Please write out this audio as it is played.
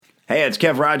Hey, it's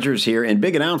Kev Rogers here, and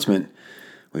big announcement.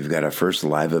 We've got our first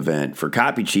live event for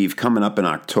Copy Chief coming up in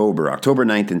October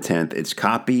 9th and 10th. It's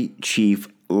Copy Chief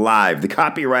Live, the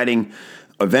copywriting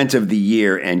event of the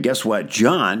year. And guess what?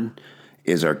 John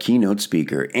is our keynote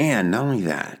speaker. And not only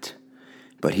that,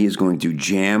 but he is going to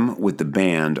jam with the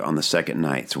band on the second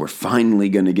night. So we're finally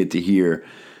going to get to hear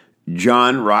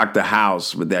John rock the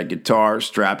house with that guitar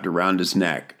strapped around his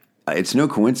neck. It's no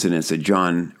coincidence that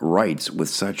John writes with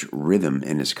such rhythm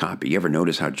in his copy. You ever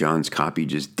notice how John's copy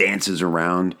just dances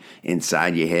around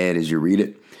inside your head as you read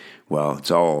it? Well,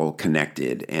 it's all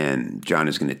connected, and John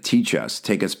is going to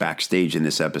take us backstage in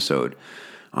this episode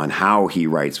on how he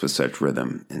writes with such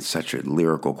rhythm and such a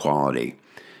lyrical quality.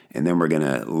 And then we're going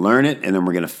to learn it, and then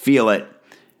we're going to feel it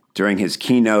during his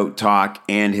keynote talk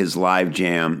and his live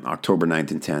jam, October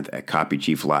 9th and 10th at Copy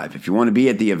Chief Live. If you want to be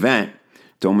at the event,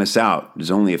 don't miss out. There's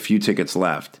only a few tickets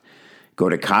left. Go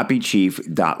to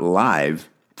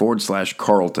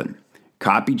copychief.live/Carlton.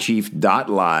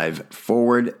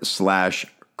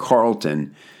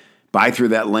 Copychief.live/Carlton. Buy through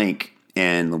that link,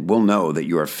 and we'll know that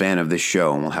you're a fan of this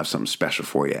show, and we'll have something special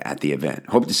for you at the event.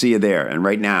 Hope to see you there. And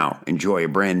right now, enjoy a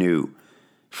brand new,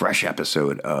 fresh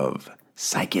episode of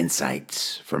Psych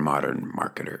Insights for Modern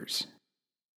Marketers.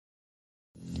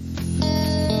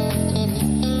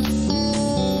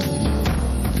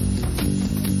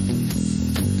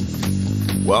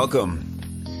 Welcome.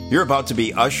 You're about to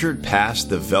be ushered past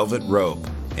the velvet rope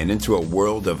and into a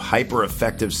world of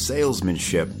hyper-effective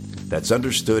salesmanship that's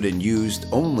understood and used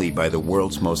only by the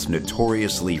world's most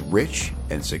notoriously rich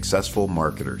and successful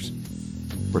marketers.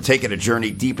 We're taking a journey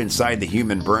deep inside the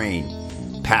human brain,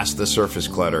 past the surface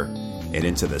clutter, and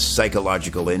into the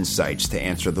psychological insights to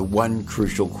answer the one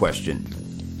crucial question: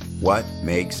 what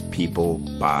makes people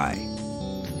buy?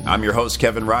 I'm your host,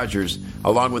 Kevin Rogers,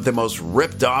 along with the most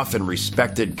ripped off and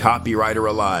respected copywriter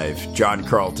alive, John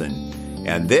Carlton.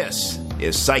 And this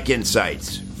is Psych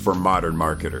Insights for Modern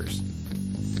Marketers.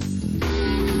 And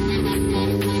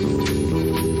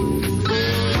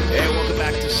welcome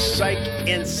back to Psych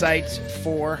Insights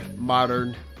for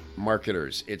Modern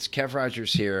Marketers. It's Kev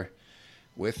Rogers here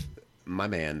with my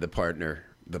man, the partner.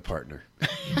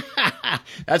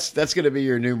 That's going to be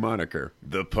your new moniker,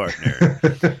 the partner.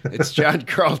 It's John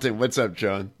Carlton. What's up,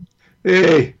 John?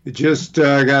 Hey, just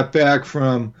got back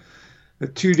from a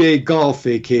 2-day golf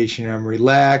vacation. I'm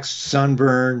relaxed,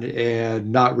 sunburned,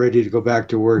 and not ready to go back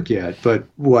to work yet. But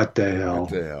what the hell?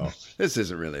 What the hell? This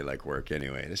isn't really like work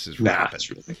anyway. This is rapid. It's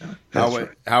really not.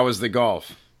 How was the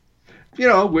golf?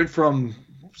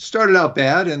 Started out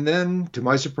bad, and then, to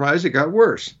my surprise, it got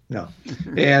worse. No.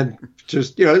 And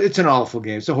just, it's an awful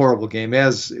game. It's a horrible game.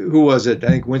 Who was it? I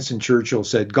think Winston Churchill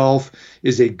said, golf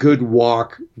is a good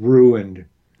walk ruined.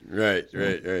 Right.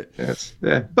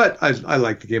 But I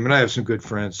like the game, and I have some good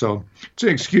friends, so it's an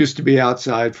excuse to be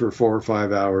outside for 4 or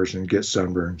 5 hours and get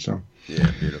sunburned. So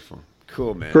yeah, beautiful,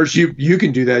 cool, man. Of course, you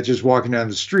can do that just walking down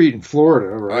the street in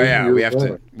Florida, right? Oh yeah,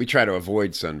 we try to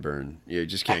avoid sunburn. You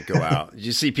just can't go out.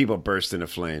 You see people burst into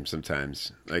flames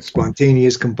sometimes, like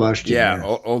spontaneous combustion. Yeah,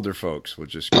 older folks will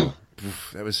just go.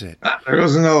 That was it. There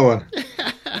goes another one.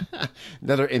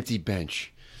 Another empty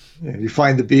bench. Yeah, you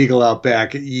find the beagle out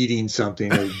back eating something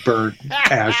with burnt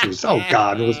ashes. Oh,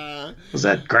 God. Was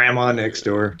that grandma next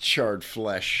door? Charred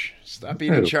flesh. Stop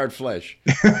eating charred flesh.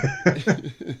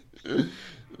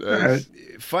 Right.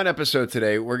 Fun episode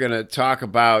today. We're going to talk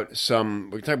about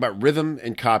rhythm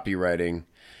and copywriting.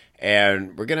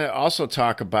 And we're going to also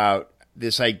talk about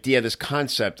this idea, this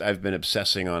concept I've been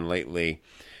obsessing on lately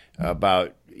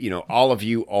about, all of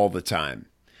you all the time.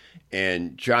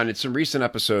 And John, in some recent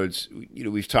episodes,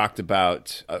 we've talked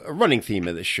about a running theme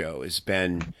of the show has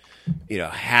been,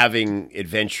 having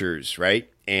adventures, right?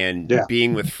 And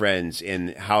being with friends,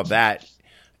 and how that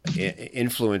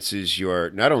influences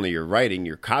not only your writing,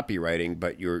 your copywriting,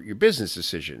 but your business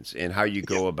decisions and how you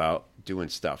go about doing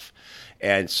stuff.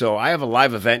 And so I have a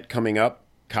live event coming up,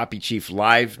 Copy Chief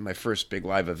Live, my first big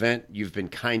live event. You've been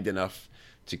kind enough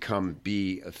to come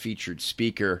be a featured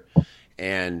speaker.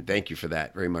 And thank you for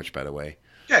that very much, by the way.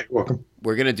 Yeah, you're welcome.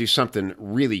 We're going to do something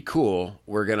really cool.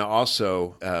 We're going to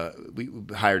also, we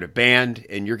hired a band,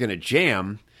 and you're going to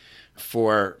jam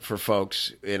for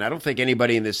folks. And I don't think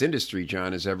anybody in this industry,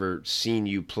 John, has ever seen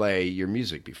you play your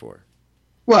music before.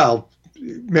 Well,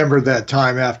 remember that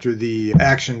time after the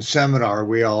action seminar,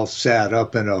 we all sat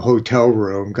up in a hotel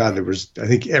room. God, there was, I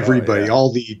think, everybody,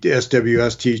 all the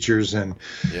SWS teachers and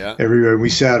everybody. We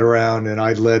sat around, and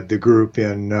I led the group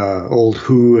in old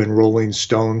Who and Rolling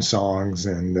Stone songs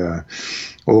and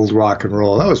old rock and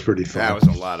roll. That was pretty fun. That was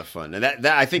a lot of fun. And that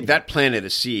I think that planted a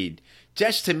seed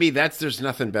just to me, there's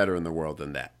nothing better in the world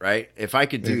than that, right? If I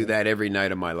could do that every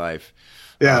night of my life.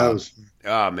 Yeah.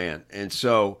 Oh, man. And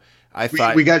so I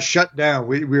thought. We got shut down.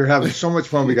 We were having so much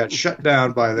fun. We got shut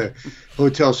down by the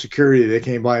hotel security. They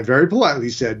came by and very politely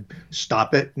said,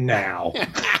 "Stop it now."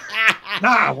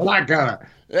 Nah, we're not gonna.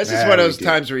 This is one of those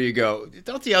times where you go,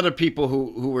 don't the other people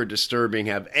who were disturbing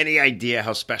have any idea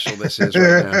how special this is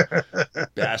right now?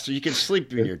 Bastard, you can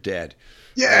sleep when you're dead.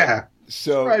 Yeah.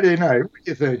 So Friday night, what are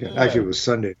you thinking? Actually, it was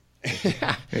Sunday.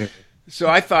 Yeah. So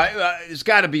I thought there's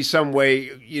got to be some way,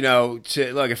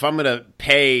 to look. If I'm going to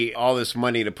pay all this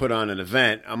money to put on an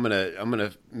event, I'm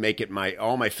gonna make it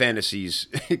all my fantasies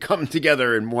come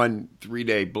together in one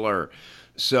 3-day blur.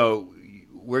 So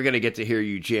we're going to get to hear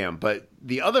you jam. But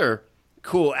the other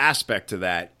cool aspect to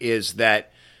that is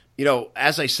that,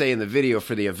 as I say in the video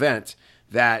for the event,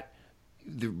 that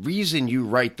the reason you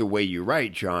write the way you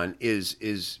write, John,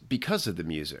 is because of the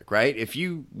music, right? If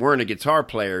you weren't a guitar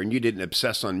player and you didn't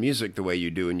obsess on music the way you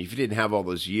do, and if you didn't have all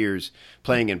those years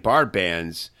playing in bar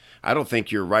bands, I don't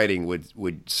think your writing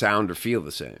would sound or feel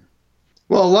the same.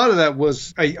 Well, a lot of that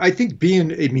was, I think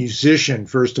being a musician,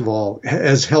 first of all,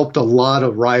 has helped a lot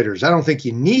of writers. I don't think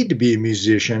you need to be a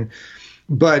musician,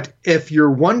 but if you're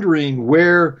wondering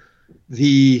where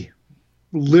the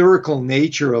lyrical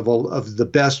nature of the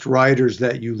best writers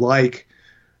that you like,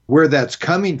 where that's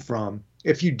coming from,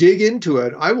 if you dig into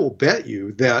it, I will bet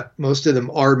you that most of them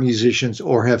are musicians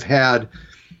or have had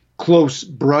close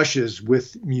brushes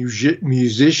with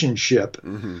musicianship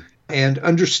and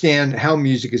understand how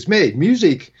music is made.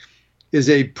 Music is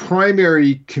a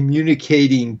primary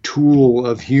communicating tool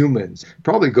of humans.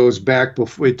 Probably goes back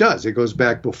before it does. It goes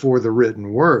back before the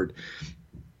written word.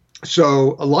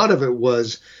 So a lot of it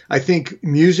was, I think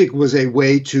music was a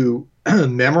way to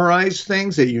memorize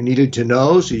things that you needed to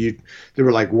know. So there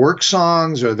were like work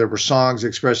songs, or there were songs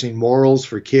expressing morals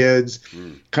for kids,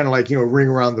 kind of like, Ring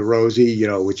Around the Rosie,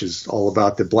 which is all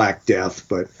about the Black Death,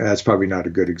 but that's probably not a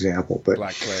good example. But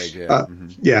Black Plague, yeah.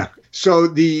 Yeah. So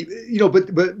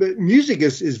but music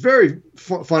is very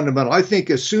fundamental. I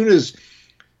think as soon as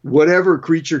whatever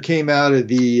creature came out of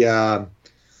the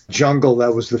jungle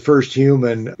that was the first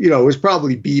human, was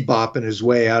probably bebopping his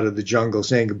way out of the jungle,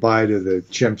 saying goodbye to the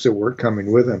chimps that weren't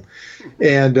coming with him,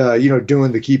 and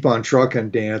doing the keep on trucking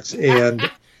dance, and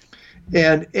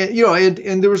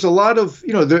there was a lot of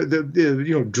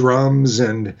the drums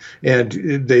and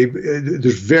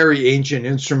there's very ancient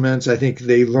instruments. I think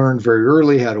they learned very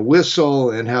early how to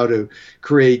whistle and how to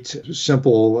create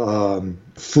simple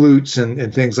flutes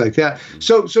and things like that.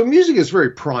 So music is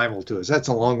very primal to us. That's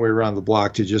a long way around the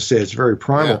block to just say it's very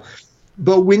primal.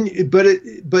 Yeah.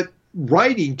 But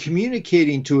writing,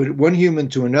 communicating to one human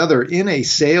to another in a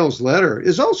sales letter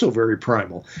is also very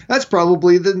primal. That's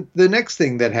probably the next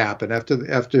thing that happened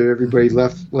after everybody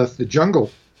left the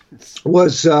jungle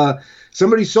was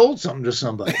somebody sold something to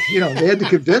somebody. They had to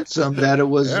convince them that it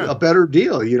was a better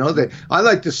deal. I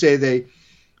like to say they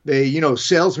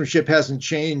salesmanship hasn't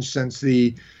changed since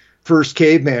the first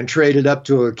caveman traded up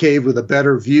to a cave with a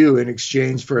better view in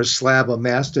exchange for a slab of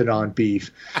mastodon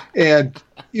beef. And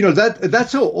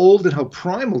that's how old and how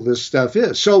primal this stuff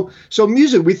is. So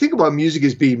music, we think about music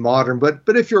as being modern, but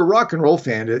if you're a rock and roll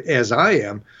fan, as I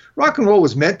am, rock and roll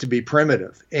was meant to be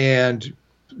primitive. And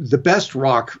the best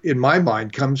rock, in my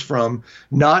mind, comes from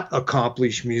not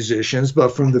accomplished musicians,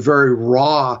 but from the very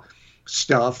raw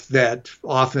stuff that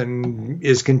often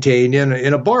is contained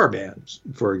in a bar band,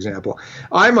 for example.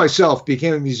 I myself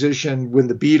became a musician when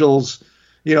the Beatles,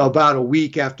 about a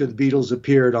week after the Beatles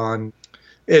appeared on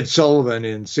Ed Sullivan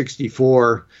in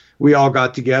 '64, we all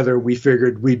got together. We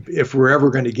figured if we're ever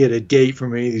going to get a date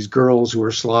from any of these girls who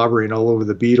are slobbering all over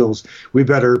the Beatles, we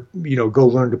better, go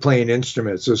learn to play an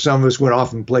instrument. So some of us went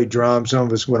off and played drums. Some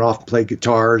of us went off and played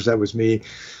guitars. That was me.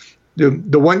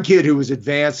 The one kid who was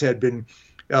advanced had been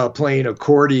playing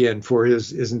accordion for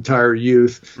his entire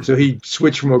youth. So he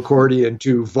switched from accordion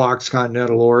to Vox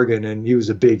Continental organ, and he was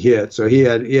a big hit. So he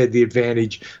had the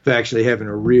advantage of actually having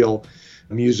a real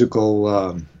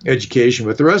musical education,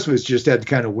 but the rest of us just had to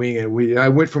kind of wing it. I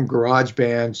went from garage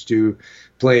bands to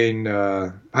playing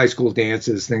high school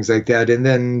dances, things like that, and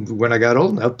then when I got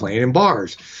old enough, playing in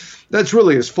bars. That's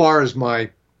really as far as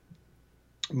my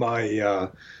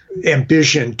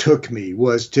ambition took me,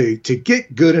 was to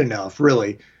get good enough,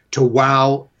 really, to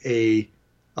wow a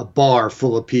bar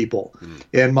full of people.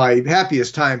 And my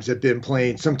happiest times have been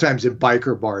playing sometimes in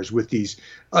biker bars with these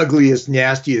ugliest,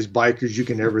 nastiest bikers you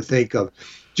can ever think of,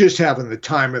 just having the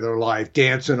time of their life,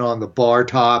 dancing on the bar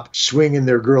top, swinging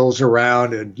their girls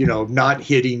around, and not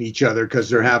hitting each other because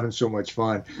they're having so much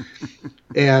fun.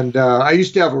 And I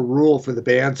used to have a rule for the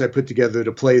bands I put together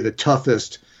to play the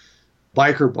toughest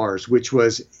biker bars, which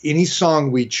was any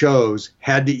song we chose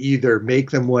had to either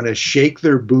make them want to shake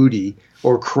their booty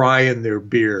or cry in their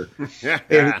beer.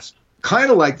 And it's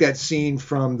kind of like that scene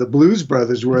from the Blues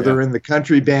Brothers where they're in the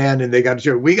country band and they got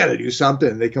to we got to do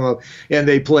something. They come up and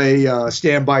they play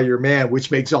Stand By Your Man,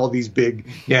 which makes all these big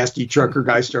nasty trucker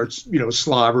guys start,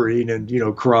 slobbering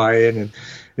and, crying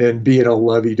and being all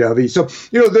lovey-dovey. So,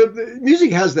 the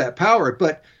music has that power.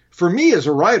 But for me as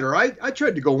a writer, I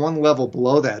tried to go one level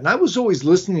below that. And I was always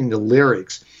listening to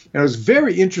lyrics. And I was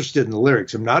very interested in the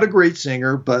lyrics. I'm not a great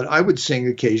singer, but I would sing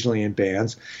occasionally in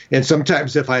bands. And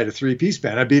sometimes if I had a three-piece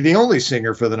band, I'd be the only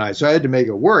singer for the night. So I had to make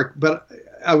it work. But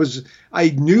I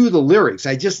knew the lyrics.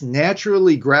 I just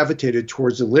naturally gravitated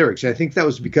towards the lyrics. And I think that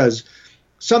was because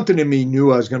something in me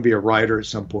knew I was going to be a writer at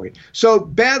some point. So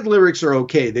bad lyrics are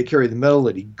okay. They carry the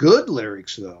melody. Good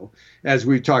lyrics, though, as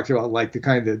we talked about, like the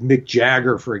kind that Mick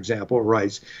Jagger, for example,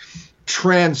 writes,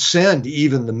 transcend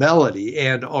even the melody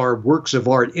and are works of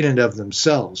art in and of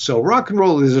themselves. So rock and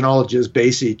roll isn't all just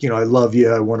basic, I love you,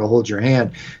 I want to hold your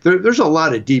hand. There's a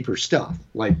lot of deeper stuff.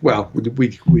 Like, well,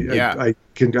 I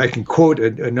can quote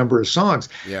a number of songs.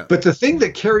 Yeah. But the thing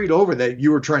that carried over that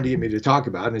you were trying to get me to talk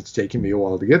about, and it's taken me a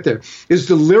while to get there, is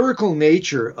the lyrical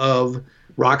nature of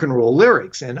rock and roll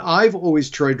lyrics. And I've always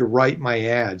tried to write my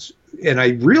ads. And I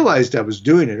realized I was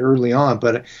doing it early on,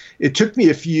 but it took me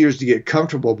a few years to get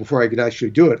comfortable before I could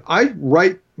actually do it. I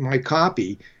write my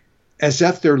copy as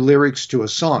if they're lyrics to a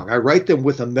song. I write them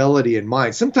with a melody in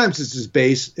mind. Sometimes it's as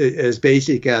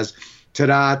basic as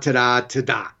ta-da, ta-da,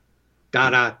 ta-da,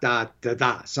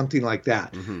 da-da-da-da-da, something like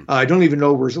that. Mm-hmm. I don't even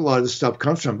know where a lot of this stuff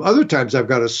comes from. Other times I've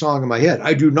got a song in my head.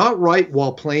 I do not write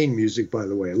while playing music, by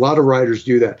the way. A lot of writers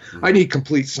do that. Mm-hmm. I need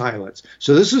complete silence.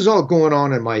 So this is all going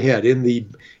on in my head, in the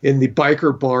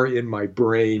biker bar in my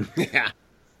brain. Yeah.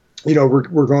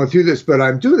 We're going through this, but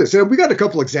I'm doing this. And we got a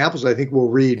couple examples I think we'll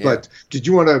read, but did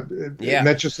you want to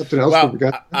mention something else?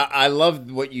 Well, I love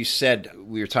what you said.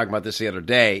 We were talking about this the other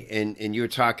day, and you were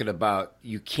talking about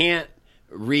you can't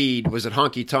read, was it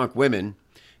Honky Tonk Women?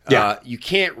 Yeah. You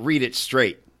can't read it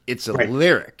straight. It's a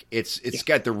lyric. It's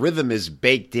got the rhythm is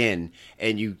baked in,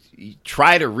 and you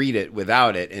try to read it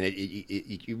without it, and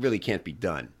it really can't be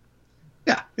done.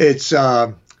 Yeah, it's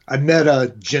I met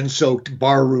a gin-soaked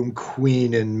barroom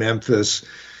queen in Memphis.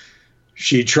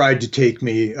 She tried to take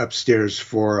me upstairs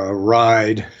for a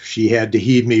ride. She had to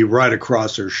heave me right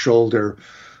across her shoulder.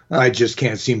 I just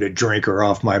can't seem to drink her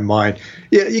off my mind.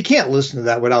 Yeah, you can't listen to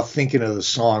that without thinking of the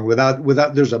song. Without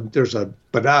there's a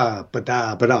ba-da,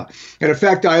 ba-da, ba-da. And in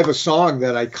fact, I have a song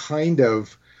that I kind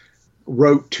of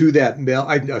wrote to that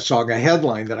a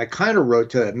headline that I kind of wrote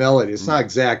to that melody. It's not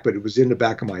exact, but it was in the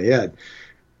back of my head.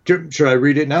 Should I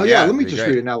read it now? Yeah, let me just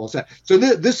read it now. So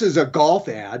this is a golf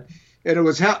ad. And it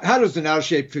was, how does an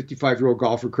out-of-shape 55-year-old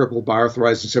golfer crippled by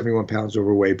arthritis and 71 pounds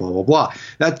overweight, blah, blah, blah.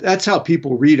 That's how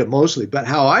people read it mostly. But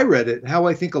how I read it, how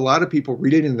I think a lot of people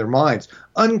read it in their minds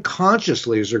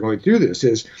unconsciously as they're going through this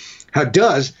is, how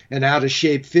does an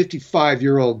out-of-shape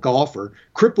 55-year-old golfer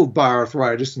crippled by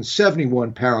arthritis and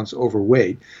 71 pounds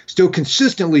overweight still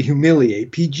consistently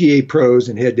humiliate PGA pros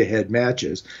in head-to-head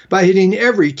matches by hitting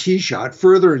every tee shot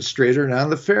further and straighter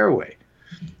down the fairway?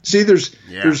 See,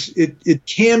 it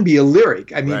can be a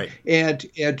lyric. I mean, and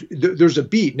there's a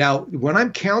beat. Now, when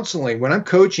I'm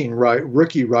coaching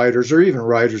rookie writers or even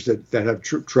writers that have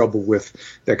trouble with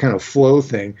that kind of flow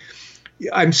thing,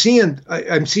 I'm seeing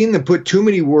them put too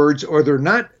many words, or they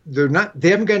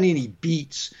haven't got any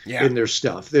beats in their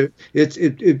stuff.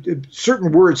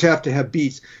 Certain words have to have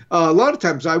beats. A lot of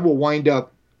times I will wind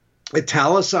up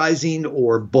italicizing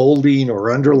or bolding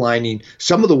or underlining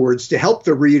some of the words to help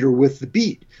the reader with the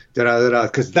beat,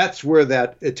 because that's where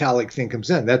that italic thing comes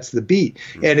in. That's the beat,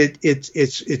 and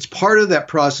it's part of that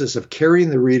process of carrying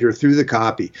the reader through the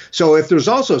copy. So if there's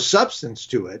also substance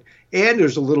to it and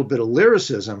there's a little bit of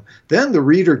lyricism, then the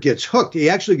reader gets hooked. He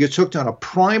actually gets hooked on a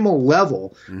primal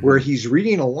level where he's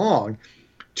reading along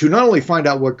to not only find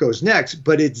out what goes next,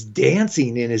 but it's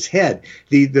dancing in his head.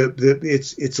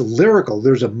 It's lyrical.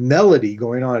 There's a melody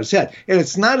going on in his head, and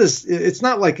it's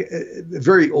not like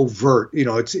very overt.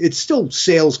 It's still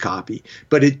sales copy,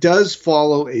 but it does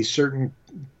follow a certain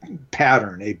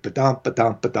pattern, a ba-dum,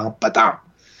 ba-dum, ba-dum, ba-dum.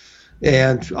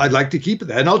 And I'd like to keep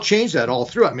that, and I'll change that all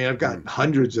through. I mean, I've got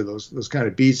hundreds of those kind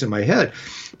of beats in my head,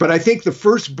 but I think the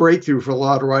first breakthrough for a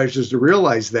lot of writers is to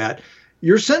realize that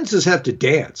your sentences have to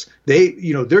dance.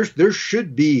 There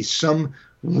should be some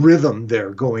rhythm there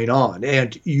going on.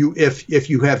 And if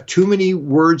you have too many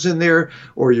words in there,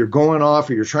 or you're going off,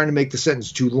 or you're trying to make the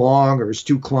sentence too long or it's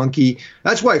too clunky,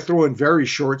 that's why I throw in very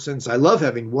short sentences. I love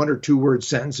having 1 or 2 word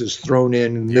sentences thrown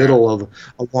in the middle of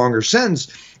a longer sentence,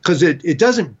 because it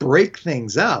doesn't break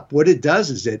things up. What it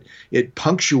does is it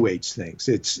punctuates things.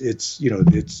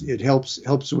 It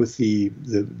helps with the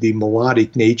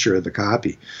melodic nature of the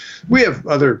copy. We have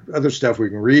other stuff we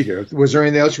can read here. Was there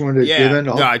anything else you wanted to give in?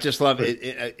 No, I just love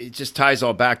it. It just ties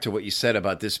all back to what you said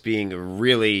about this being a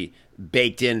really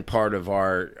baked in part of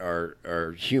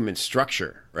our human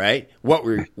structure, right? What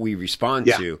we respond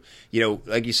to.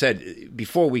 Like you said,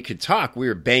 before we could talk, we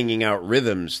were banging out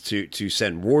rhythms to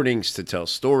send warnings, to tell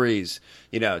stories,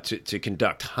 to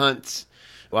conduct hunts.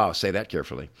 Wow, say that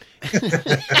carefully.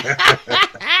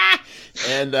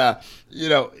 And,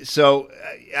 so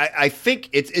I think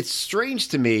it's strange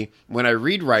to me when I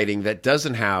read writing that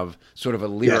doesn't have sort of a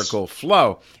lyrical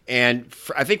flow. And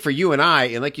I think for you and I,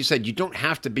 and like you said, you don't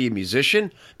have to be a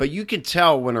musician, but you can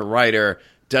tell when a writer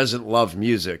doesn't love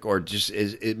music, or just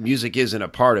music isn't a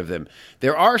part of them.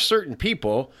 There are certain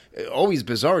people, always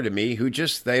bizarre to me, who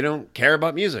just, they don't care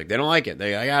about music. They don't like it.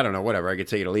 I don't know, whatever. I could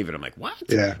tell you to leave it. I'm like, what?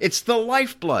 Yeah. It's the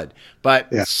lifeblood.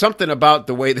 But something about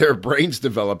the way their brains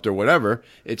developed or whatever,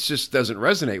 it just doesn't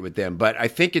resonate with them. But I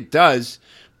think it does.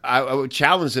 I would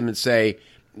challenge them and say,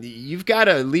 you've got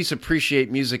to at least appreciate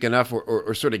music enough,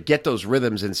 or sort of get those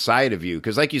rhythms inside of you.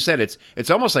 Because like you said, it's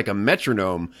almost like a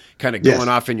metronome kind of going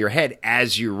off in your head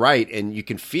as you write, and you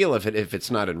can feel if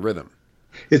it's not in rhythm.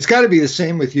 It's got to be the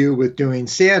same with you with doing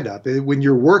stand-up. When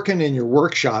you're working in your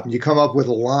workshop and you come up with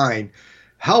a line,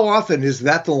 how often is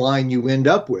that the line you end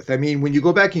up with? I mean, when you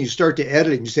go back and you start to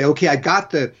edit and you say, okay, I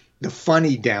got the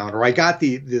funny down, or I got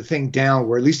the thing down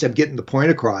where at least I'm getting the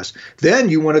point across, then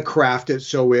you want to craft it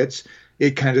so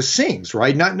it kind of sings,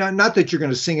 right? Not that you're going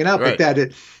to sing it out, right, but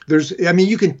that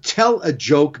you can tell a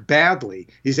joke badly.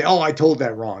 You say, oh, I told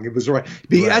that wrong. It was right.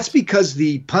 That's because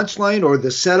the punchline or the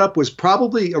setup was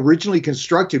probably originally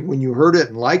constructed when you heard it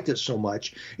and liked it so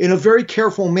much in a very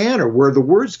careful manner, where the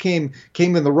words came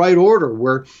in the right order,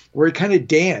 where it kind of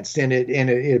danced and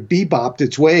it bebopped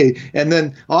its way. And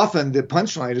then often the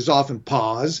punchline is often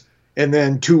pause, and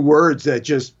then 2 words that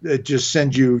just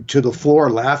send you to the floor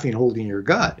laughing, holding your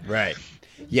gut. Right.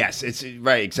 Yes, it's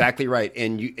right, exactly right.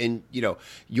 And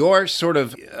you're sort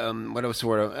of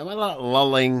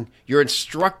lulling. You're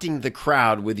instructing the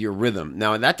crowd with your rhythm.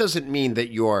 Now, that doesn't mean that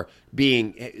you're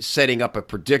setting up a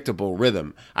predictable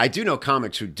rhythm. I do know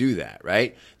comics who do that,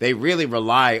 right? They really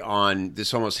rely on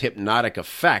this almost hypnotic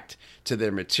effect to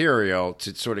their material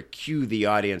to sort of cue the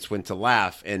audience when to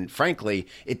laugh. And frankly,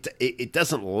 it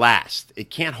doesn't last.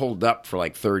 It can't hold up for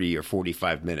like 30 or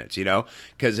 45 minutes,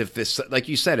 because if this, like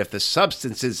you said, if the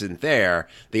substance isn't there,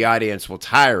 the audience will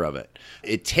tire of it.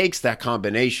 It takes that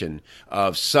combination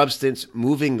of substance,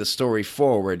 moving the story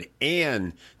forward,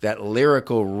 and that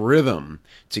lyrical rhythm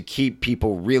to keep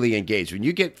people really engaged. When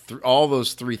you get all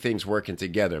those 3 things working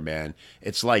together, man,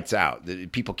 it's lights out.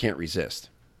 People can't resist.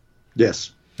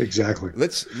 Yes. Exactly.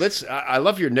 I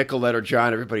love your nickel letter,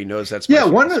 John. Everybody knows that's my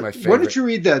favorite. Why don't you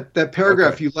read that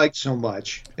paragraph you liked so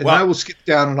much, and then I will skip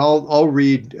down and I'll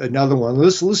read another one.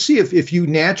 Let's see if you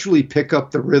naturally pick up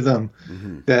the rhythm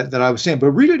that I was saying.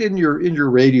 But read it in your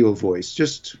radio voice.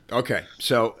 Just okay.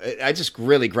 So I just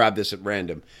really grabbed this at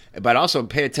random, but also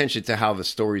pay attention to how the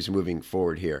story's moving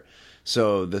forward here.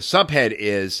 So the subhead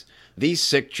is, these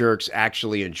sick jerks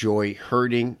actually enjoy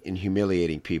hurting and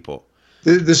humiliating people.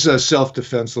 This is a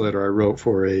self-defense letter I wrote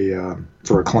for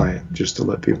a client, just to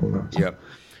let people know. Yep.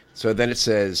 So then it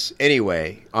says,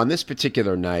 anyway, on this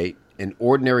particular night, an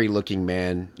ordinary-looking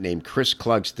man named Chris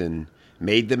Clugston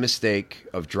made the mistake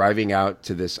of driving out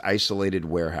to this isolated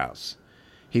warehouse.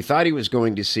 He thought he was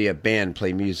going to see a band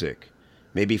play music,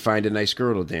 maybe find a nice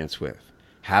girl to dance with,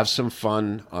 have some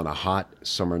fun on a hot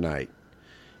summer night.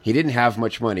 He didn't have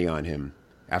much money on him.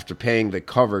 After paying the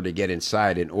cover to get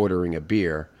inside and ordering a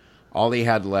beer, all he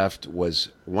had left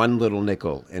was 1 little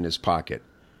nickel in his pocket.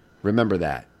 Remember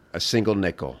that, a single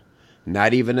nickel.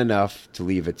 Not even enough to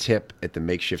leave a tip at the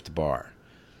makeshift bar.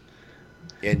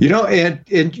 And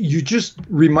you just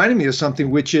reminded me of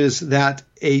something, which is that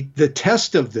the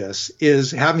test of this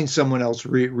is having someone else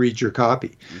read your copy.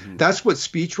 Mm-hmm. That's what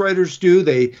speechwriters do.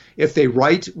 If they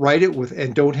write it with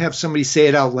and don't have somebody say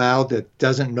it out loud that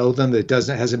doesn't know them, that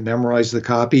hasn't memorized the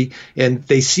copy, and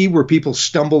they see where people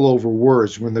stumble over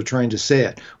words when they're trying to say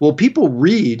it. Well, people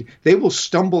read, they will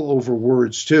stumble over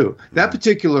words too. Mm-hmm. That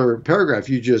particular paragraph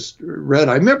you just read,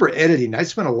 I remember editing. I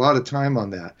spent a lot of time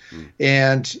on that. Mm-hmm.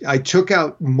 And I took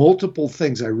out multiple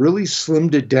things. I really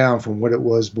slimmed it down from what it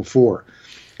was before.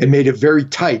 and made it very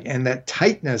tight. And that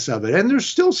tightness of it, and there's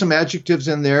still some adjectives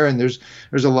in there, and there's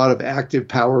a lot of active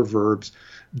power verbs,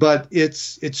 but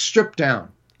it's stripped down.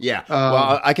 Yeah.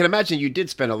 Well, I can imagine you did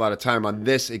spend a lot of time on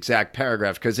this exact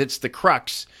paragraph because it's the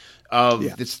crux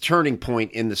of this turning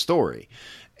point in the story.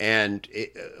 And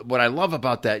what I love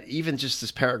about that, even just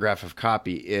this paragraph of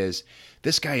copy, is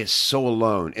this guy is so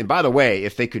alone. And by the way,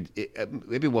 if they could,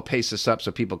 maybe we'll paste this up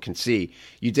so people can see.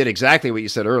 You did exactly what you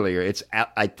said earlier. It's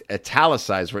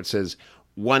italicized where it says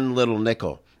 "one little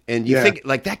nickel." And you think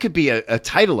like that could be a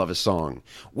title of a song.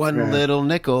 One little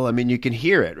nickel. I mean, you can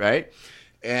hear it, right?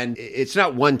 And it's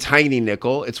not one tiny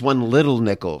nickel. It's one little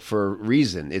nickel for a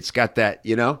reason. It's got that,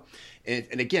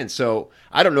 And again, so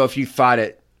I don't know if you thought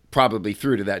it probably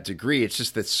through to that degree. It's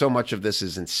just that so much of this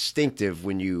is instinctive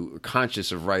when you're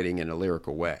conscious of writing in a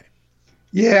lyrical way.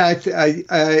 Yeah,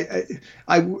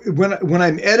 I when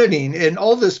I'm editing, and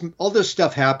all this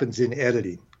stuff happens in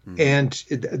editing. And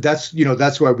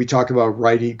that's why we talk about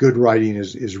writing. Good writing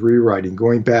is rewriting,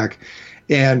 going back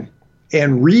and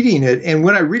reading it. And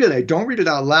when I read it, I don't read it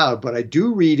out loud, but I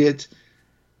do read it.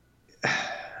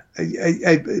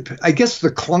 I guess the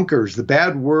clunkers, the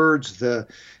bad words, the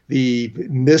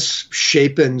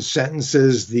misshapen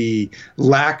sentences, the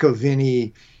lack of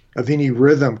any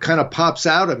rhythm kind of pops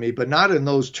out at me, but not in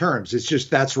those terms. It's just,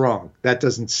 that's wrong. That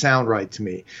doesn't sound right to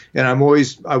me. And I'm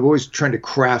always trying to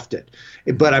craft it,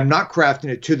 but I'm not crafting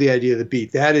it to the idea of the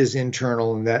beat. That is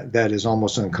internal, and that is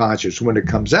almost unconscious. When it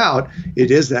comes out,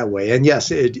 it is that way. And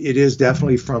yes, it is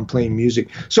definitely from playing music.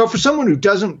 So for someone who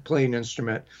doesn't play an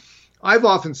instrument, I've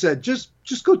often said, just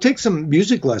go take some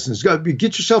music lessons.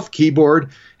 Get yourself a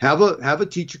keyboard, have a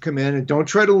teacher come in, and don't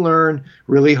try to learn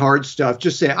really hard stuff.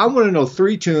 Just say, I want to know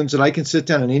 3 tunes that I can sit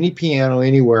down on any piano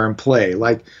anywhere and play,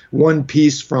 like one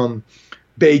piece from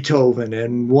Beethoven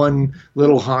and one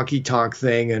little honky tonk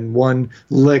thing and one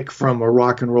lick from a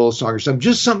rock and roll song or something.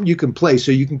 Just something you can play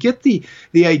so you can get the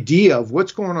idea of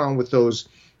what's going on with those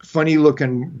funny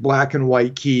looking black and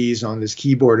white keys on this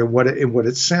keyboard and what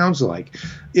it sounds like.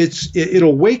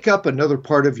 It'll wake up another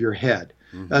part of your head,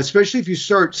 especially if you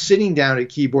start sitting down at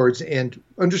keyboards and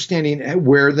understanding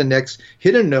where the next,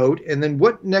 hit a note, and then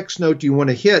what next note do you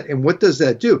want to hit, and what does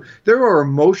that do? There are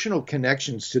emotional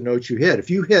connections to notes you hit.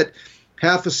 If you hit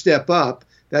half a step up,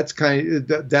 that's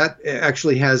that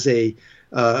actually has a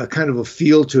kind of a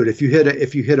feel to it. If you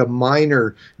hit a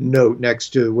minor note next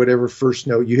to whatever first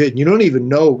note you hit, and you don't even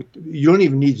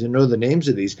need to know the names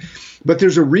of these, but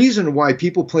there's a reason why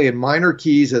people play in minor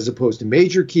keys as opposed to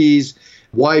major keys.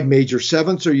 Why major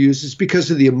sevenths are used is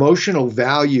because of the emotional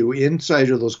value inside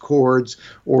of those chords,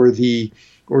 or the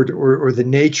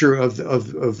nature of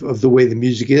the way the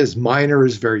music is. Minor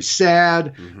is very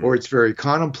sad, or it's very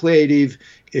contemplative.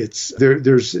 It's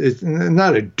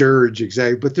not a dirge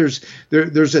exactly, but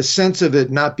there's a sense of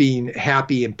it not being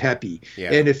happy and peppy.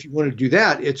 Yeah. And if you want to do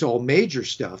that, it's all major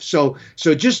stuff. So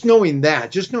just knowing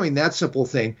that simple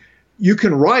thing, you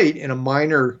can write in a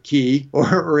minor key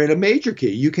or in a major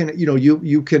key. You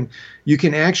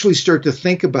can actually start to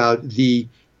think about the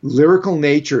lyrical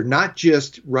nature, not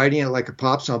just writing it like a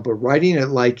pop song, but writing it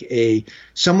like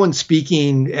someone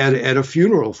speaking at a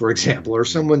funeral, for example, or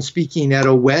someone speaking at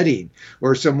a wedding,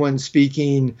 or someone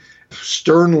speaking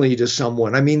sternly to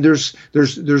someone. I mean, there's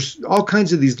all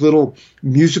kinds of these little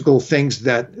musical things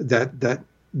that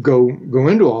go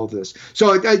into all this.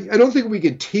 So I don't think we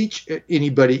can teach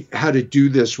anybody how to do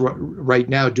this right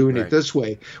now, doing it this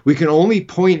way. We can only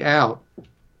point out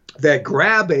that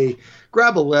grab a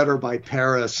letter by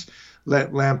Paris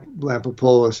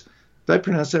Lampropoulos. Did I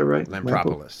pronounce that right?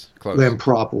 Lampropoulos. Close.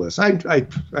 Lampropoulos.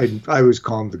 I always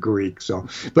call him the Greek. So,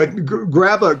 but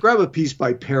grab a piece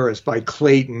by Paris, by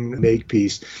Clayton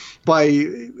Makepeace, by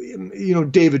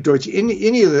David Deutsch,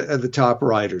 any of the top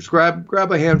writers.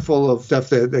 Grab a handful of stuff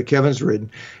that Kevin's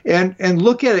written, and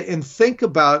look at it and think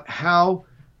about how.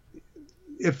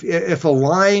 If a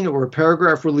line or a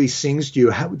paragraph really sings to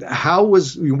you,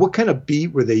 what kind of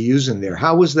beat were they using there?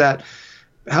 How was that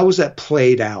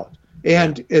played out?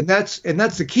 And that's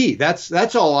the key.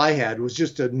 That's all I had, was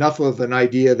just enough of an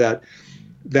idea that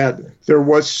there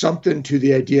was something to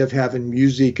the idea of having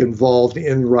music involved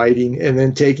in writing, and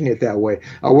then taking it that way.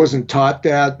 I wasn't taught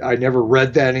that. I never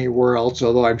read that anywhere else,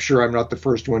 although I'm sure I'm not the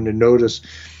first one to notice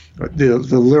the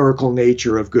lyrical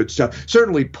nature of good stuff.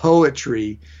 Certainly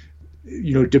poetry,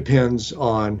 depends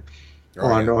on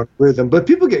rhythm, but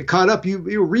people get caught up.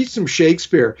 You read some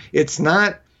Shakespeare. It's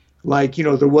not like,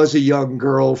 there was a young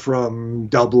girl from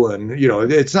Dublin.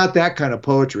 It's not that kind of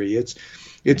poetry.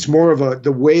 It's more of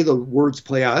the way the words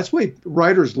play out. That's why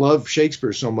writers love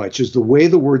Shakespeare so much, is the way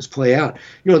the words play out.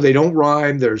 They don't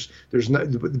rhyme. There's not,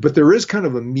 but there is kind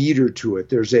of a meter to it.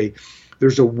 There's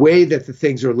a way that the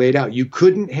things are laid out. You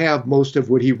couldn't have most of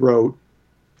what he wrote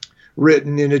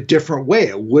written in a different way.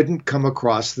 It wouldn't come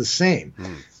across the same.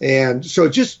 And so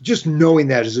just knowing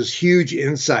that is this huge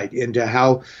insight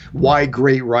into why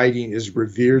great writing is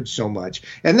revered so much.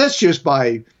 And that's just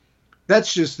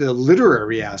the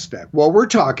literary aspect. What we're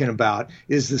talking about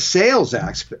is the sales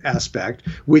aspect,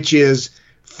 which is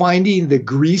finding the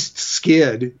greased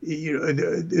skid,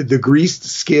 the greased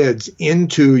skids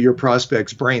into your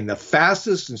prospect's brain, the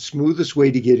fastest and smoothest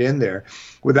way to get in there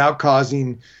without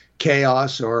causing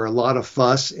chaos or a lot of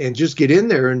fuss, and just get in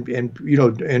there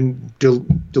and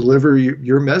deliver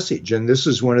your message. And this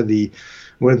is one of the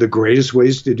greatest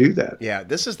ways to do that. Yeah,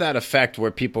 this is that effect where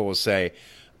people will say,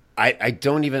 I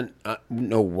don't even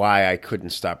know why I couldn't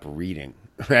stop reading,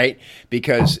 right?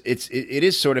 Because it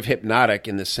is sort of hypnotic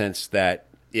in the sense that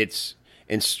it's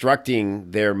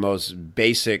instructing their most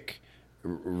basic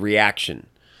reaction.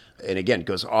 And again, it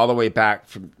goes all the way back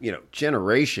from,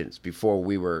 generations before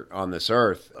we were on this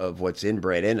earth, of what's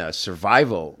inbred in us,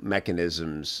 survival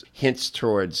mechanisms, hints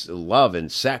towards love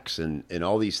and sex and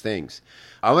all these things.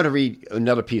 I want to read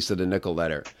another piece of the Nickel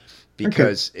letter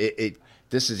because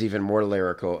this is even more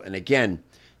lyrical. And again,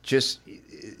 just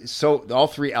so all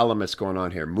three elements going on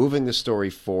here, moving the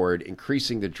story forward,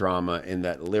 increasing the drama and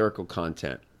that lyrical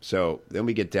content. So then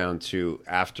we get down to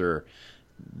after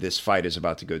this fight is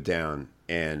about to go down,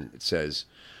 and it says,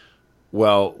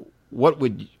 well, what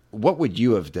would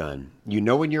you have done?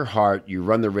 In your heart, you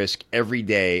run the risk every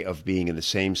day of being in the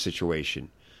same situation,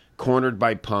 cornered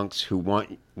by punks who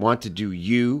want to do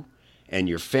you and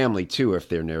your family too, if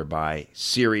they're nearby,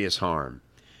 serious harm.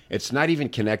 It's not even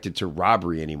connected to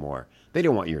robbery anymore. They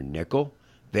don't want your nickel.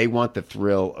 They want the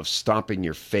thrill of stomping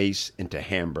your face into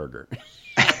hamburger.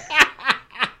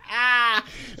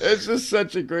 It's just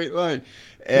such a great line.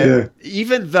 And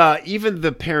even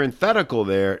the parenthetical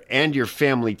there, and your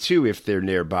family too, if they're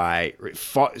nearby,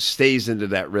 stays into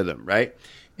that rhythm, right?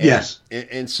 And, yes.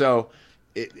 And so,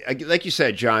 like you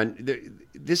said, John, the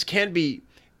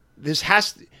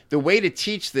way to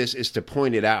teach this is to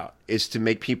point it out, is to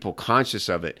make people conscious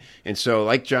of it. And so,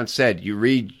 like John said, you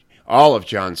read all of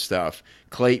John's stuff,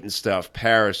 Clayton stuff,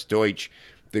 Paris, Deutsch,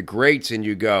 the greats, and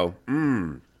you go,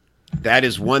 that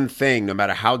is one thing, no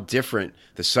matter how different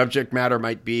the subject matter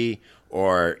might be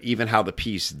or even how the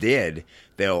piece did,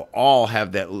 they'll all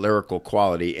have that lyrical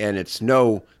quality. And it's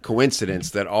no coincidence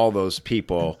that all those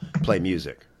people play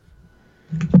music.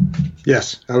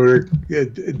 Yes, I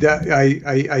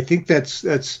think that's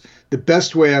the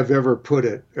best way I've ever put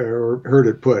it or heard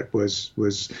it put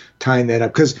was tying that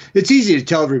up, because it's easy to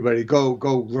tell everybody go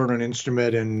learn an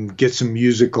instrument and get some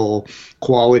musical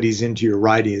qualities into your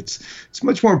writing. It's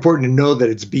much more important to know that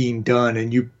it's being done,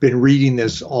 and you've been reading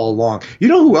this all along. You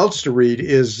know who else to read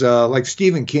is like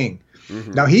Stephen King.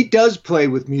 Mm-hmm. Now, he does play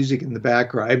with music in the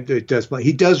background.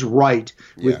 He does write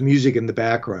with music in the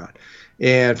background.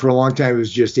 And for a long time, it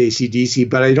was just AC/DC.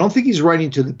 But I don't think he's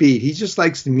writing to the beat. He just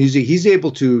likes the music. He's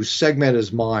able to segment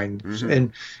his mind.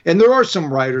 Mm-hmm. And there are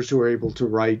some writers who are able to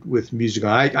write with music.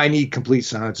 I need complete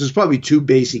silence. There's probably two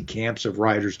basic camps of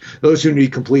writers: those who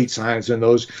need complete silence and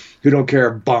those who don't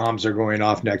care if bombs are going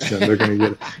off next to them. They're going to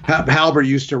get it. Halbert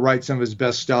used to write some of his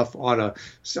best stuff on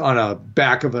a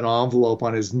back of an envelope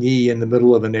on his knee in the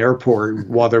middle of an airport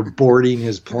while they're boarding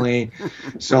his plane.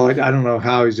 So I don't know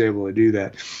how he's able to do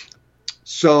that.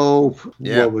 So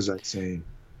what was I saying?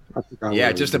 I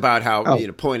forgot just about how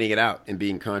pointing it out and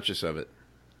being conscious of it.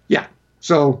 Yeah.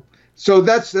 So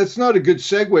that's not a good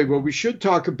segue, but we should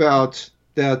talk about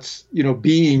that,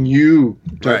 being you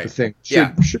type of thing.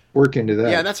 Should work into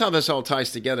that. Yeah, that's how this all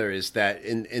ties together, is that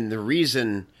in the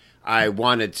reason I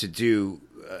wanted to do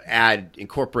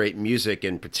incorporate music,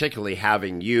 and particularly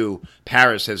having you,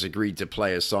 Paris has agreed to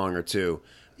play a song or two.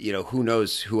 Who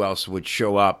knows who else would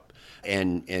show up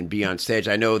and be on stage.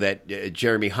 I know that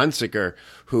Jeremy Hunsaker,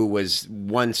 who was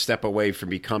one step away from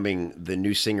becoming the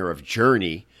new singer of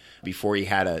Journey before he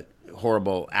had a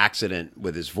horrible accident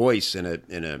with his voice in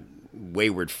a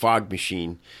wayward fog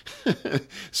machine,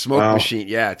 smoke machine.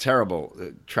 Yeah, terrible,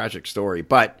 tragic story.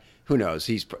 But who knows?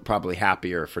 He's probably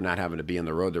happier for not having to be on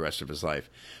the road the rest of his life.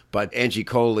 But Angie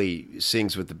Coley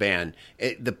sings with the band.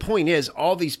 The point is,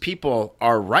 all these people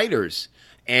are writers,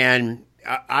 and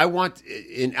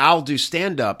I'll do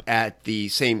stand-up at the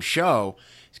same show,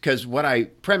 because what I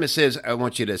premise is I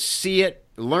want you to see it,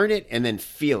 learn it, and then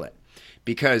feel it.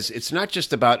 because it's not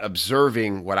just about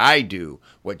observing what I do,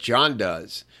 what John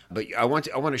does, but I want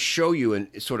to show you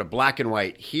in sort of black and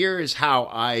white. Here is how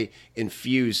I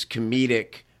infuse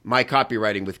my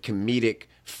copywriting with comedic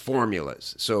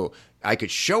formulas. So I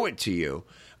could show it to you.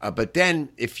 But then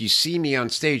if you see me on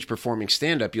stage performing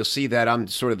stand-up, you'll see that I'm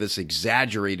sort of this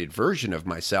exaggerated version of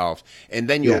myself. And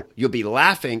then you'll be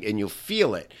laughing and you'll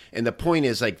feel it. And the point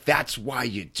is, like, that's why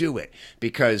you do it,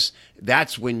 because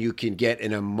that's when you can get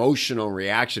an emotional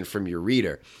reaction from your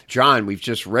reader. John, we've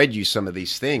just read you some of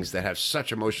these things that have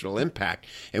such emotional impact.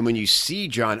 And when you see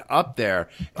John up there,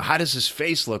 how does his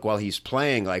face look while he's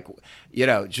playing? Like,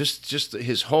 just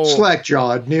his whole slack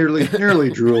jawed, nearly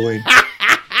drooling.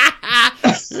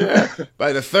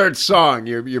 By the third song,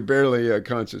 you're barely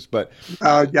conscious, but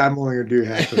I'm only going to do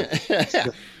half of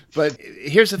it. But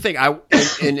here's the thing,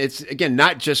 and it's again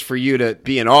not just for you to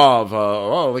be in awe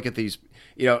of. Look at these.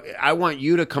 I want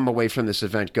you to come away from this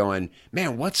event going,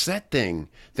 man, what's that thing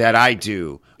that I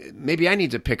do? Maybe I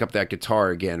need to pick up that guitar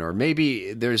again, or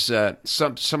maybe there's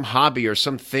some hobby or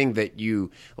something that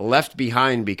you left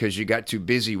behind because you got too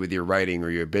busy with your writing or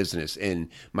your business. And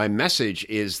my message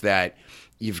is that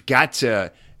you've got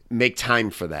to make time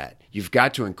for that. You've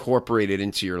got to incorporate it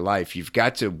into your life. You've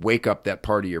got to wake up that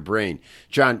part of your brain.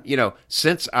 John,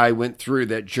 since I went through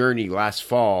that journey last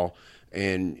fall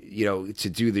and, to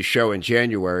do the show in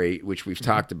January, which we've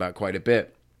talked about quite a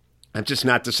bit, I'm just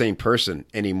not the same person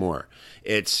anymore.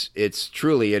 It's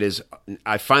truly, it is.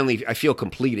 I feel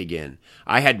complete again.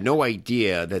 I had no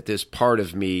idea that this part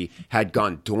of me had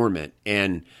gone dormant.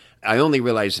 And I only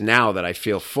realize now that I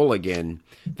feel full again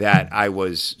that I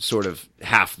was sort of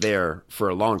half there for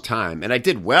a long time. And I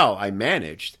did well. I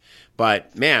managed.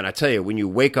 But, man, I tell you, when you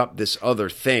wake up this other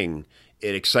thing,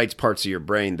 it excites parts of your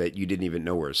brain that you didn't even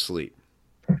know were asleep.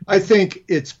 I think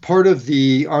it's part of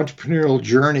the entrepreneurial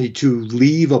journey to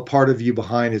leave a part of you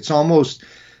behind. It's almost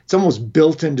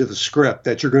built into the script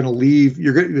that you're going to leave.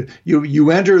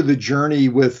 You enter the journey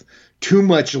with too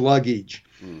much luggage.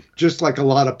 Just like a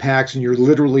lot of packs, and you're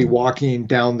literally walking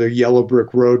down the yellow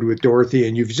brick road with Dorothy,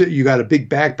 and you got a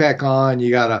big backpack on, you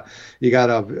got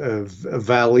a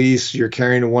valise you're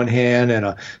carrying in one hand and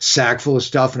a sack full of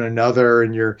stuff in another,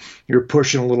 and you're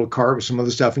pushing a little cart with some other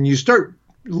stuff, and you start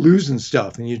losing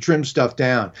stuff and you trim stuff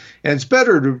down. And it's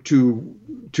better to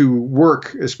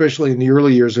work, especially in the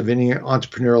early years of any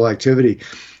entrepreneurial activity,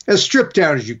 as stripped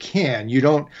down as you can.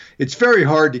 It's very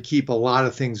hard to keep a lot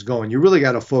of things going. You really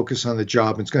got to focus on the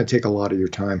job. It's going to take a lot of your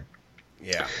time.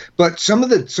 Yeah. But some of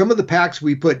the packs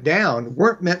we put down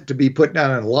weren't meant to be put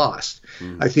down and lost.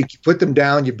 I think you put them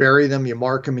down, you bury them, you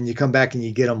mark them, and you come back and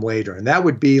you get them later. And that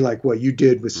would be like what you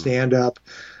did with stand up.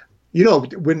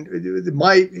 When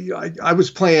I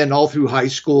was playing all through high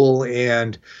school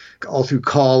and all through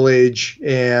college,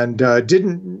 and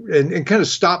kind of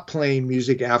stopped playing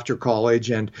music after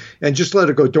college and just let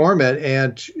it go dormant,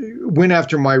 and went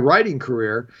after my writing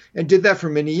career and did that for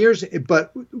many years.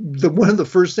 But one of the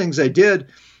first things I did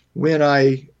when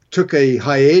I took a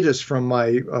hiatus from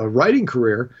my writing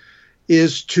career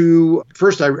is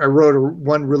first I wrote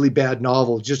one really bad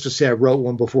novel just to say I wrote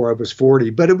one before I was 40,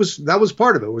 but that was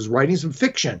part of it. It was writing some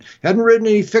fiction. Hadn't written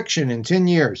any fiction in 10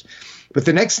 years. But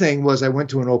the next thing was I went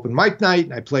to an open mic night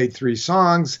and I played 3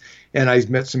 songs and I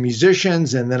met some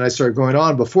musicians, and then I started going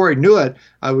on. Before I knew it,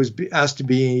 I was asked to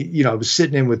be, I was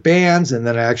sitting in with bands, and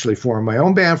then I actually formed my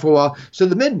own band for a while. So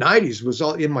the mid 90s was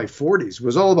all in my 40s,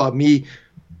 was all about me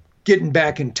getting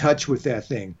back in touch with that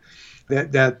thing.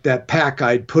 That pack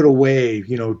I'd put away,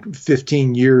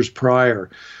 15 years prior,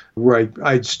 where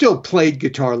I'd still played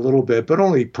guitar a little bit, but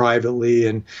only privately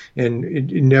and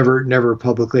never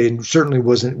publicly, and certainly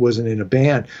wasn't in a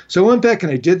band. So I went back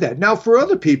and I did that. Now for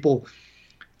other people,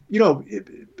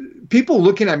 people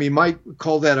looking at me might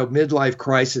call that a midlife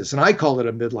crisis, and I call it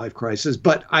a midlife crisis.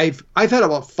 But I've had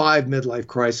about 5 midlife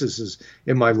crises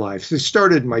in my life. They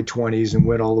started in my 20s and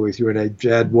went all the way through, and I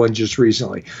had one just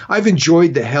recently. I've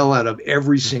enjoyed the hell out of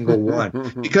every single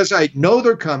one because I know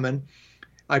they're coming.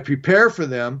 I prepare for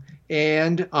them,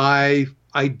 and I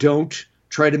don't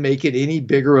try to make it any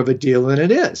bigger of a deal than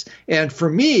it is. And for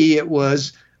me, it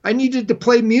was, I needed to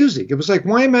play music. It was like,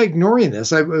 why am I ignoring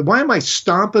this? Why am I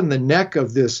stomping the neck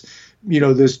of this,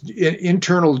 this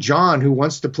internal John who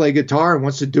wants to play guitar and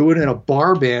wants to do it in a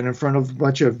bar band in front of a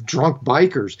bunch of drunk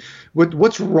bikers?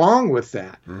 What's wrong with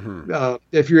that?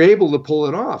 If you're able to pull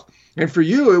it off. And for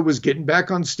you, it was getting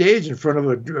back on stage in front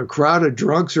of a crowd of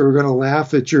drunks who are going to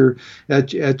laugh at your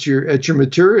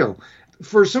material.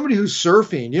 For somebody who's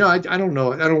surfing, I don't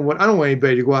know. I don't want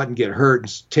anybody to go out and get hurt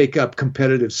and take up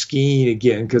competitive skiing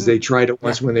again because they tried it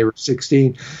once when they were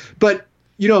 16. But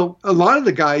a lot of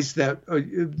the guys a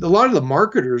lot of the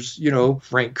marketers,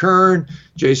 Frank Kern,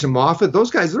 Jason Moffat,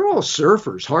 those guys, they're all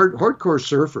surfers, hardcore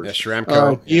surfers. Yeah,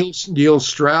 Schramko. Neil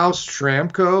Strauss,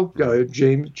 Schramko,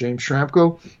 James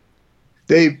Schramko.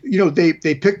 They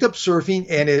picked up surfing,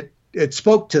 and it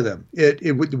spoke to them.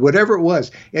 It whatever it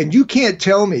was. And you can't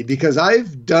tell me, because I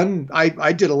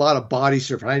did a lot of body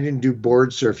surfing. I didn't do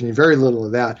board surfing, very little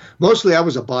of that. Mostly I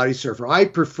was a body surfer. I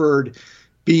preferred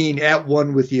being at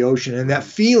one with the ocean, and that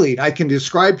feeling I can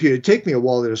describe to you. It'd take me a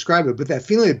while to describe it, but that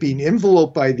feeling of being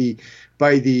enveloped by the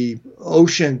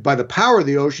ocean, by the power of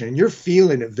the ocean, and you're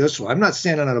feeling it visceral. I'm not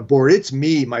standing on a board. It's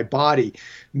me, my body,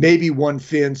 maybe one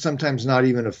fin, sometimes not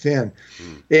even a fin,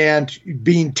 and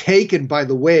being taken by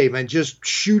the wave and just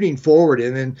shooting forward,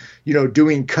 and then,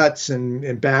 doing cuts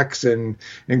and backs and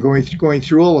going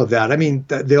through all of that. I mean,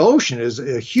 the ocean is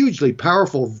a hugely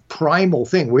powerful, primal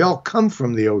thing. We all come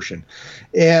from the ocean.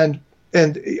 And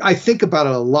I think about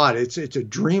it a lot. It's a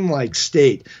dreamlike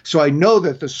state. So I know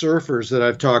that the surfers that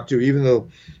I've talked to, even though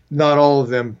not all of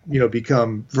them,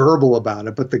 become verbal about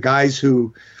it, but the guys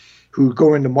who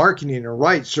go into marketing and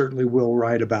write certainly will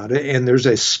write about it. And there's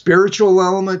a spiritual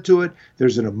element to it.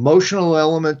 There's an emotional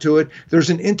element to it. There's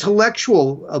an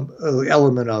intellectual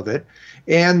element of it.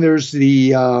 And there's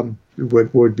the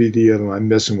what would be the other one? I'm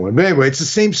missing one. But anyway, it's the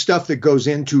same stuff that goes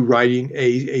into writing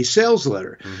a sales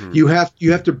letter. Mm-hmm.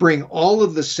 You have to bring all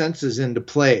of the senses into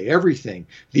play, everything,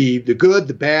 the good,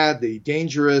 the bad, the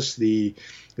dangerous, the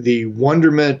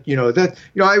wonderment.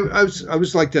 I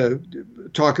always like to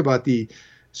talk about the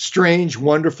strange,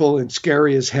 wonderful, and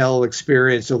scary as hell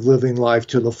experience of living life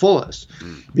to the fullest,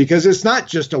 because it's not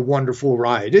just a wonderful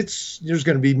ride. There's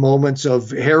going to be moments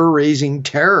of hair-raising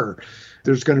terror.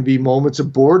 There's going to be moments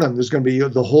of boredom. There's going to be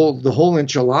the whole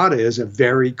enchilada is a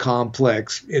very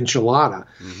complex enchilada.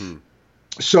 Mm-hmm.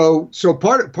 So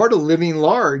part of living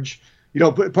large,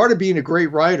 part of being a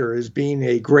great writer is being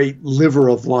a great liver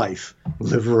of life.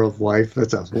 Liver of life.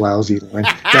 That's a lousy line.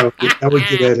 That would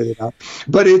get edited out.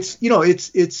 But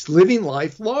it's living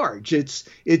life large.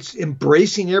 It's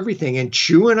embracing everything and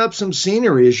chewing up some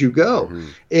scenery as you go,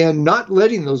 and not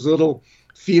letting those little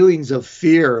feelings of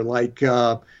fear, like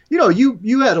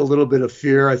you had a little bit of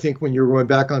fear, I think, when you were going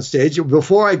back on stage.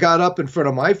 Before I got up in front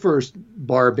of my first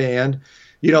bar band,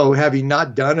 having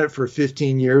not done it for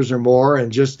 15 years or more,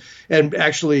 and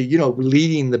actually,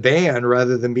 leading the band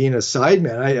rather than being a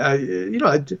sideman,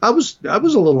 I was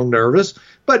a little nervous,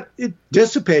 but it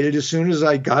dissipated as soon as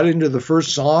I got into the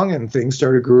first song and things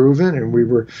started grooving and we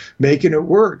were making it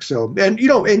work. So, and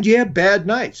you have bad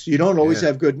nights. You don't always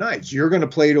have good nights. You're going to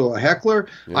play to a heckler.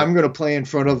 Yeah. I'm going to play in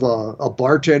front of a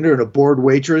bartender and a bored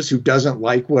waitress who doesn't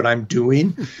like what I'm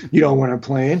doing, when I'm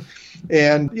playing.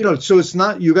 And, so it's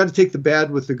not, you got to take the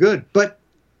bad with the good. But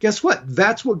guess what?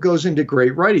 That's what goes into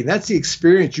great writing. That's the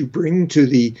experience you bring to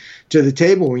the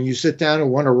table when you sit down and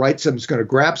want to write something. It's going to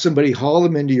grab somebody, haul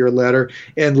them into your letter,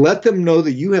 and let them know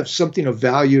that you have something of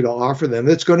value to offer them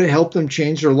that's going to help them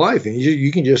change their life. And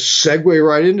you can just segue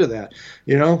right into that,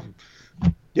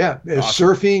 Yeah, awesome.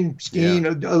 Surfing, skiing,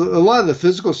 a lot of the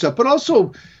physical stuff, but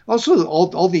also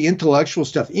all the intellectual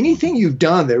stuff. Anything you've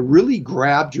done that really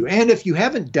grabbed you, and if you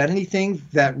haven't done anything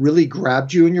that really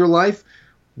grabbed you in your life,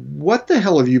 what the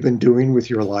hell have you been doing with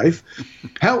your life?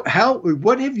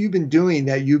 What have you been doing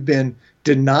that you've been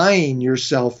denying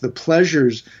yourself the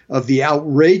pleasures of the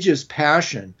outrageous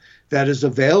passion that is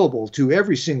available to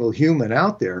every single human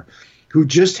out there, who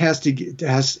just has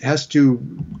to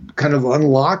kind of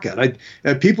unlock it.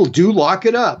 People do lock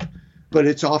it up, but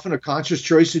it's often a conscious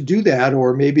choice to do that,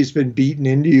 or maybe it's been beaten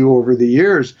into you over the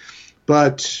years.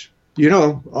 But,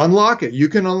 unlock it. You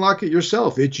can unlock it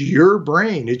yourself. It's your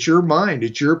brain. It's your mind.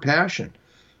 It's your passion.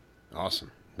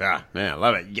 Awesome. Yeah, man, I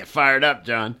love it. You get fired up,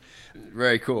 John.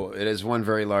 Very cool. It is one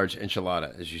very large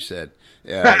enchilada, as you said.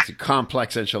 Yeah, it's a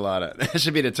complex enchilada. That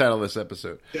should be the title of this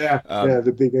episode. Yeah,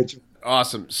 the big enchilada.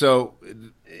 Awesome. So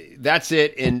that's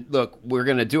it. And look, we're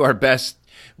going to do our best.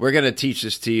 We're going to teach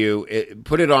this to you,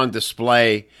 put it on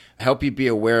display, help you be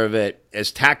aware of it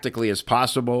as tactically as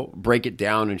possible, break it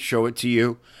down and show it to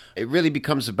you. It really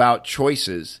becomes about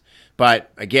choices.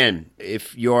 But again,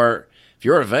 if you're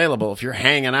available, if you're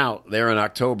hanging out there in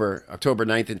October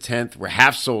 9th and 10th, we're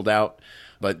half sold out,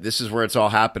 but this is where it's all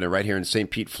happening, right here in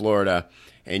St. Pete, Florida.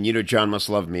 And John must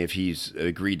love me if he's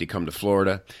agreed to come to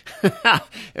Florida.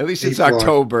 At least it's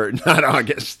October, not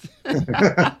August.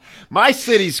 My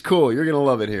city's cool. You're going to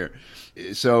love it here.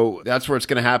 So that's where it's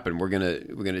going to happen. We're going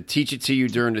to teach it to you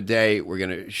during the day. We're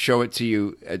going to show it to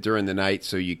you during the night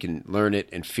so you can learn it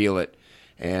and feel it.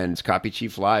 And it's Copy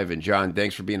Chief Live. And John,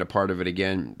 thanks for being a part of it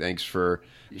again. Thanks for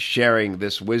sharing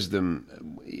this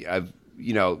wisdom.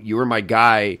 you were my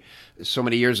guy so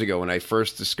many years ago when I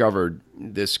first discovered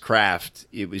this craft.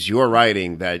 It was your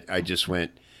writing that I just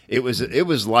went. It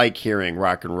was like hearing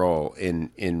rock and roll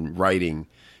in writing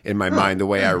in my mind the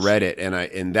way I read it,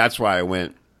 and that's why I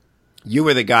went. You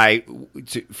were the guy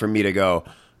for me to go,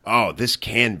 oh, this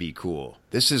can be cool.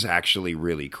 This is actually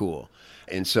really cool.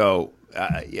 And so,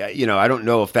 I don't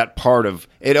know if that part of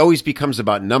it always becomes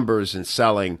about numbers and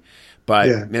selling,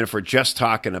 but man, if we're just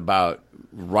talking about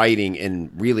writing and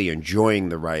really enjoying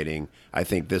the writing, I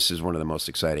think this is one of the most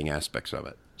exciting aspects of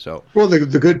it. So, well,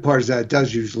 the good part is that it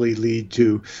does usually lead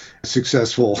to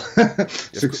successful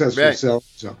sales.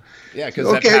 So, yeah,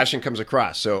 because that passion comes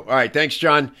across. So, all right, thanks,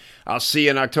 John. I'll see you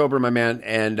in October, my man.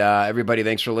 And everybody,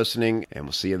 thanks for listening, and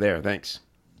we'll see you there. Thanks.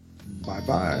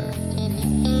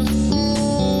 Bye-bye.